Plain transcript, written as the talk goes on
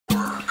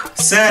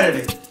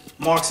Saturday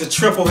marks a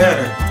triple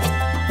header.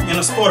 In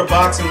the sport of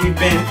boxing, we've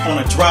been on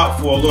a drought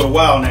for a little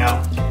while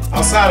now.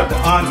 Outside of the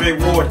Andre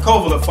Ward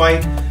Kovalev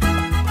fight,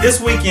 this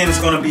weekend is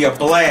going to be a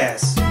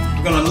blast.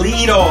 We're going to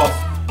lead off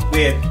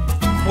with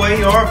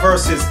Cuellar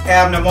versus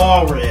Abner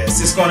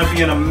Mares. It's going to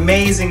be an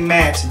amazing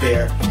match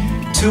there.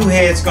 Two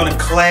heads going to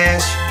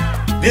clash.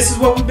 This is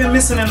what we've been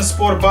missing in the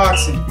sport of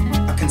boxing.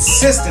 A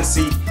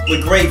consistency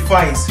with great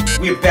fights.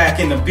 We're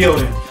back in the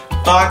building.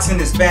 Boxing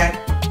is back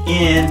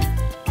in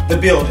the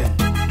building.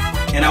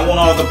 And I want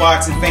all the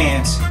boxing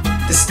fans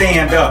to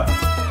stand up,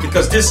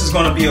 because this is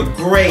going to be a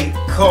great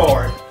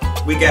card.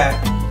 We got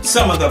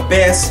some of the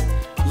best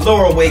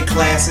lower weight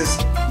classes,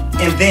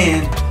 and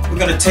then we're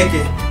going to take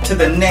it to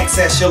the next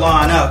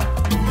echelon up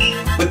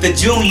with the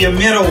junior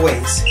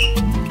middleweights.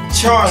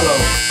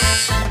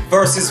 Charlo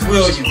versus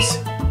Williams.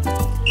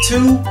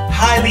 Two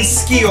highly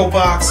skilled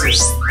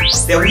boxers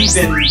that we've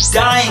been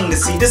dying to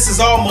see. This is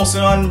almost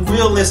an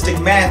unrealistic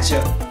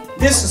matchup.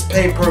 This is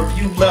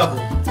pay-per-view level.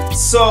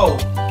 So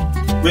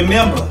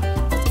remember,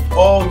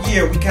 all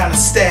year we kind of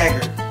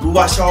staggered. We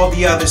watch all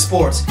the other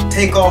sports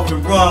take off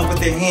and run with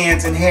their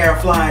hands and hair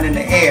flying in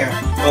the air.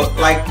 But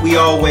like we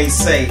always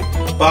say,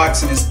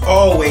 boxing is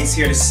always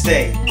here to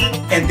stay.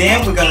 And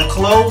then we're going to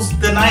close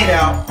the night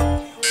out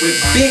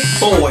with big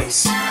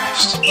boys.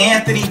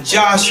 Anthony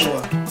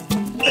Joshua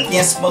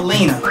against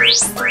Molina.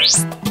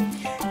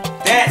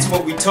 That's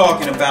what we're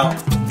talking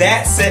about.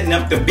 That's setting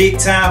up the big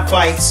time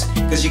fights,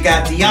 because you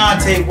got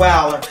Deontay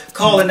Wilder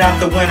calling out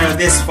the winner of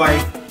this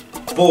fight.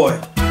 Boy,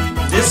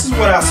 this is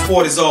what our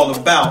sport is all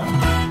about.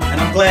 And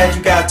I'm glad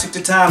you guys took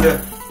the time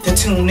to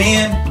tune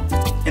in.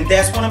 And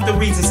that's one of the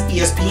reasons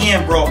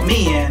ESPN brought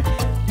me in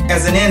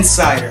as an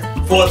insider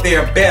for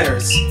their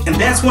bettors. And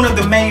that's one of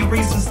the main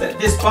reasons that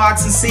this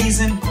boxing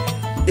season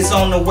is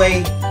on the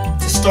way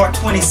to start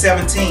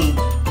 2017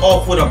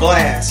 off with a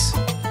blast.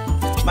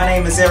 My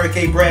name is Eric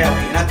A.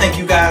 Bradley, and I thank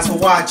you guys for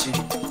watching.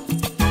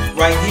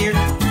 Right here,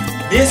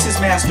 this is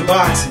Master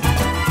Boxing.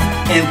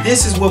 And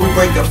this is where we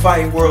break the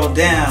fight world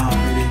down,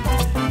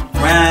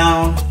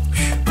 round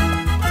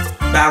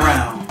by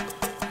round.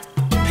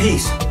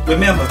 Peace.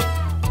 Remember,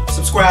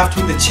 subscribe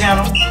to the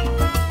channel,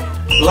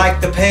 like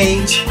the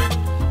page.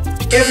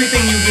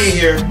 Everything you get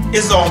here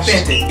is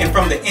authentic and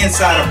from the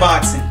inside of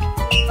boxing.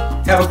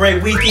 Have a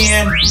great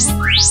weekend.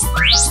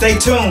 Stay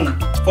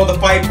tuned for the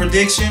fight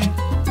prediction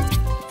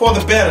for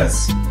the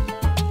bettors.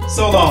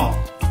 So long.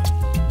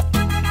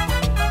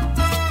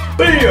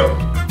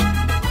 Bam!